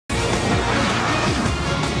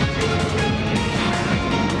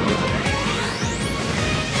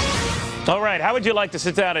All right, how would you like to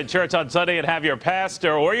sit down in church on Sunday and have your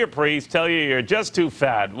pastor or your priest tell you you're just too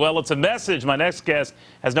fat? Well, it's a message. My next guest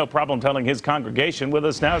has no problem telling his congregation. With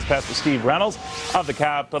us now is Pastor Steve Reynolds of the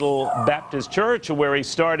Capital Baptist Church, where he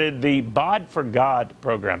started the Bod for God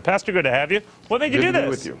program. Pastor, good to have you. What made you do this? Good to be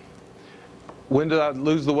with you. When did I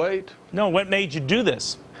lose the weight? No, what made you do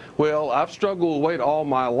this? Well, I've struggled with weight all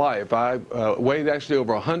my life. I weighed actually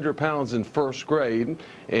over 100 pounds in first grade,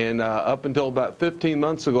 and up until about 15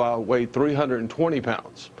 months ago, I weighed 320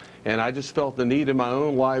 pounds. And I just felt the need in my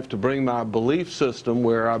own life to bring my belief system,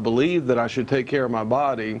 where I believe that I should take care of my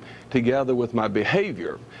body, together with my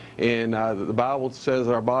behavior. And the Bible says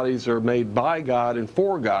our bodies are made by God and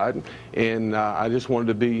for God, and I just wanted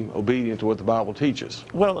to be obedient to what the Bible teaches.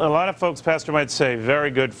 Well, a lot of folks, Pastor, might say,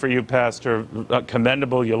 very good for you, Pastor,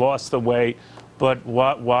 commendable, you lost the weight, but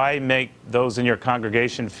why make those in your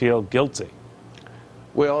congregation feel guilty?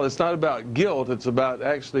 Well, it's not about guilt. It's about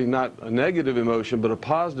actually not a negative emotion, but a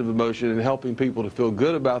positive emotion, and helping people to feel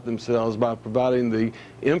good about themselves by providing the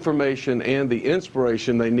information and the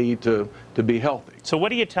inspiration they need to be healthy. So what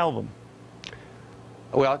do you tell them?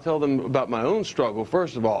 Well, I tell them about my own struggle,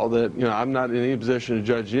 first of all, that I'm not in any position to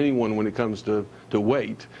judge anyone when it comes to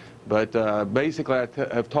weight. But basically, I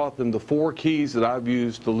have taught them the 4 keys that I've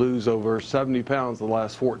used to lose over 70 pounds the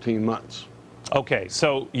last 14 months. Okay,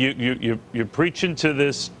 so you're preaching to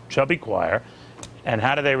this chubby choir, and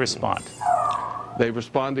how do they respond? They've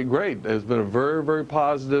responded great. There's been a very, very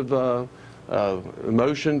positive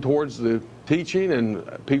emotion towards the teaching,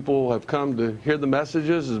 and people have come to hear the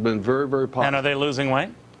messages. It's been very, very positive. And are they losing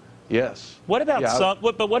weight? Yes. What about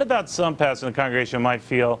what about some pastors in the congregation who might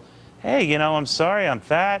feel, hey, I'm sorry, I'm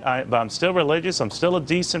fat, but I'm still religious, I'm still a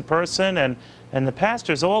decent person, and the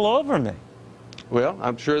pastor's all over me? Well,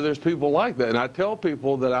 I'm sure there's people like that, and I tell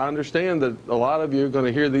people that I understand that a lot of you are going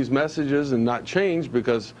to hear these messages and not change,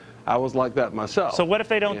 because I was like that myself. So what if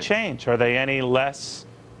they don't change? Are they any less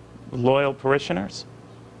loyal parishioners?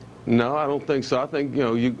 No, I don't think so. I think,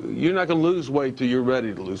 you're not going to lose weight till you're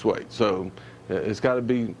ready to lose weight. So it's got to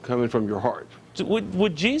be coming from your heart.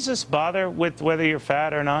 Would Jesus bother with whether you're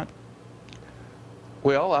fat or not?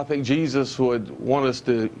 Well, I think Jesus would want us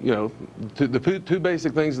to, the 2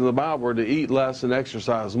 basic things in the Bible are to eat less and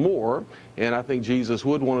exercise more. And I think Jesus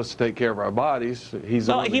would want us to take care of our bodies. He's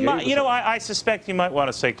the one that gave us it. I suspect he might want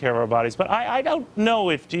us to take care of our bodies, but I don't know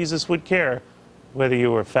if Jesus would care whether you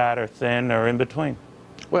were fat or thin or in between.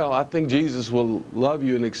 Well, I think Jesus will love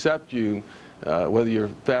you and accept you, whether you're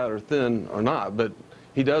fat or thin or not. But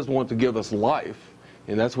he does want to give us life,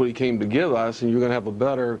 and that's what he came to give us. And you're going to have a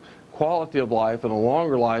better quality of life and a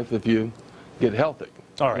longer life if you get healthy.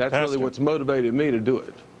 All right, that's really what's motivated me to do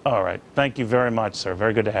it. All right. Thank you very much, sir.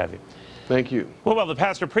 Very good to have you. Thank you. Well, the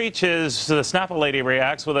pastor preaches, the Snapple Lady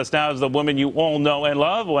reacts. With us now is the woman you all know and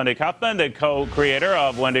love, Wendy Kaufman, the co-creator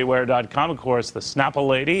of WendyWear.com, of course, the Snapple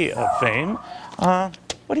Lady of fame.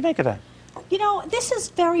 What do you make of that? This is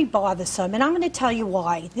very bothersome, and I'm going to tell you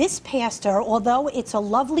why. This pastor, although it's a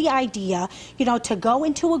lovely idea, to go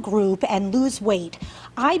into a group and lose weight,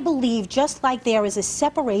 I believe just like there is a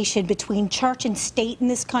separation between church and state in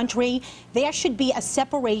this country, there should be a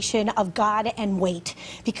separation of God and weight.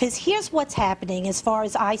 Because here's what's happening as far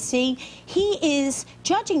as I see. He is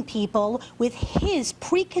judging people with his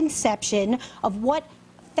preconception of what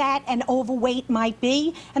fat and overweight might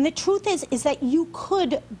be, and the truth is that you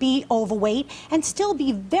could be overweight and still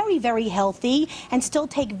be very, very healthy and still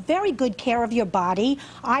take very good care of your body.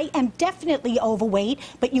 I am definitely overweight,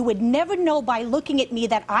 but you would never know by looking at me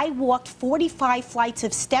that I walked 45 flights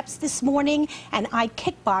of steps this morning and I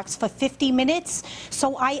kickboxed for 50 minutes.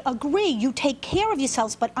 So I agree, you take care of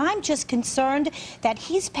yourselves, but I'm just concerned that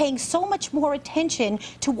he's paying so much more attention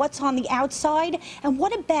to what's on the outside. And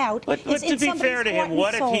what about but to be fair to him,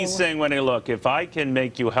 what if he's saying, Wendy, look, if I can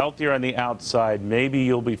make you healthier on the outside, maybe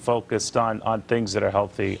you'll be focused on things that are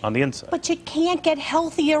healthy on the inside. But you can't get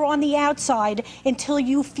healthier on the outside until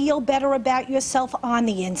you feel better about yourself on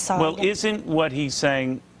the inside. Well, isn't what he's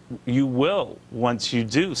saying you will once you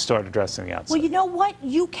do start addressing the outside? Well, you know what?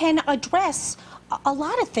 You can address a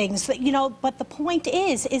lot of things, but the point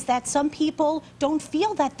is that some people don't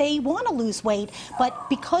feel that they want to lose weight. But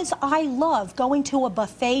because I love going to a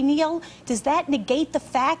buffet meal, does that negate the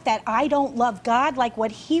fact that I don't love God? Like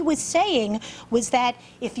what he was saying was that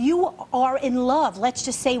if you are in love, let's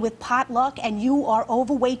just say with potluck, and you are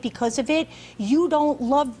overweight because of it, you don't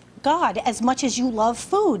love God as much as you love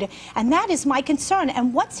food. And that is my concern.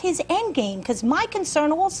 And what's his end game? Because my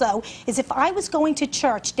concern also is if I was going to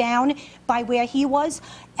church down by where he was,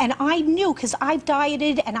 and I knew, because I've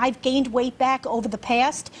dieted and I've gained weight back over the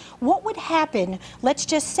past, what would happen? Let's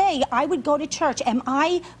just say I would go to church. Am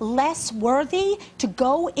I less worthy to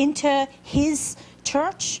go into his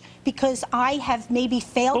church because I have maybe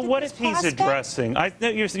failed? But what if he's addressing?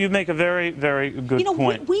 You make a very, very good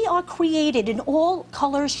point. We are created in all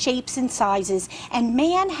colors, shapes, and sizes, and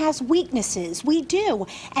man has weaknesses. We do.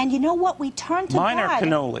 And you know what? We turn to Mine God. are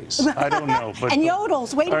cannolis. I don't know. But, and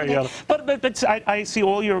yodels. Wait a minute. But I see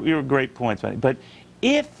all your great points, but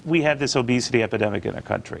if we have this obesity epidemic in our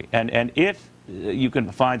country, and if you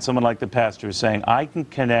can find someone like the pastor saying, I can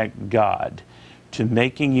connect God to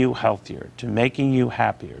making you healthier, to making you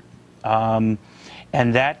happier, and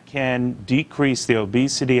that can decrease the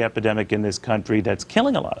obesity epidemic in this country that's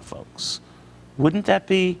killing a lot of folks. Wouldn't that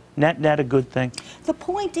be net a good thing? The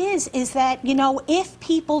point is that, you know, if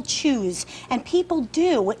people choose, and people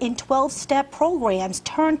do in 12-step programs,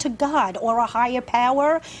 turn to God or a higher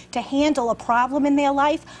power to handle a problem in their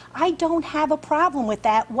life, I don't have a problem with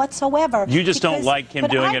that whatsoever. You just don't like him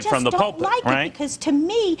doing it from the pulpit, right? Because to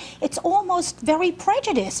me, it's almost very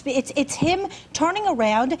prejudiced. It's him turning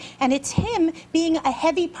around, and it's him being a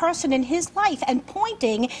heavy person in his life and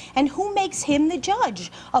pointing, and who makes him the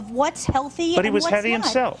judge of what's healthy and what's not. But he was heavy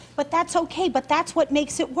himself. But that's okay. But that's what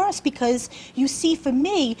makes it worse, because you see, for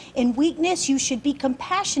me, in weakness, you should be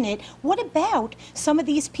compassionate. What about some of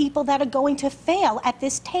these people that are going to fail at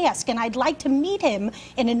this task? And I'd like to meet him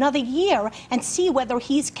in another year and see whether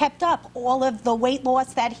he's kept up all of the weight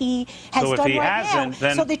loss that he has done right now. So if he hasn't,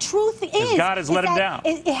 then so the truth is, God has let him down.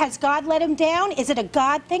 Has God let him down? Is it a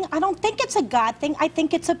God thing? I don't think it's a God thing. I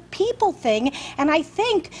think it's a people thing. And I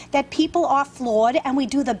think that people are flawed, and we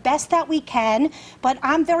do the best that we can. But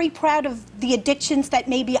I'm very proud of the addictions that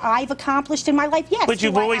maybe I've accomplished in my life. Yes. But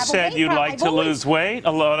you've always said you'd like to lose weight.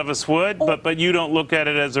 A lot of us would, but you don't look at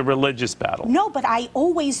it as a religious battle. No, but I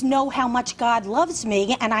always know how much God loves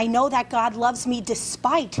me, and I know that God loves me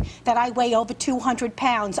despite that I weigh over 200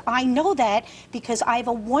 pounds. I know that because I have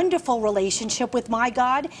a wonderful relationship with my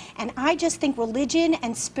God, and I just think religion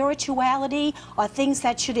and spirituality are things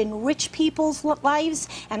that should enrich people's lives,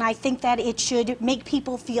 and I think that it should make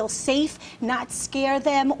people feel safe, not scare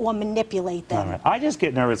them or manipulate them. All right. I just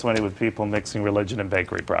get nervous, Wendy, with people mixing religion and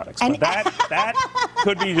bakery products. But that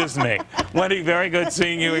could be just me. Wendy, very good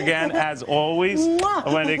seeing you again, as always.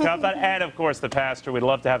 Wendy Kaufman, and of course the pastor. We'd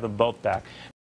love to have them both back.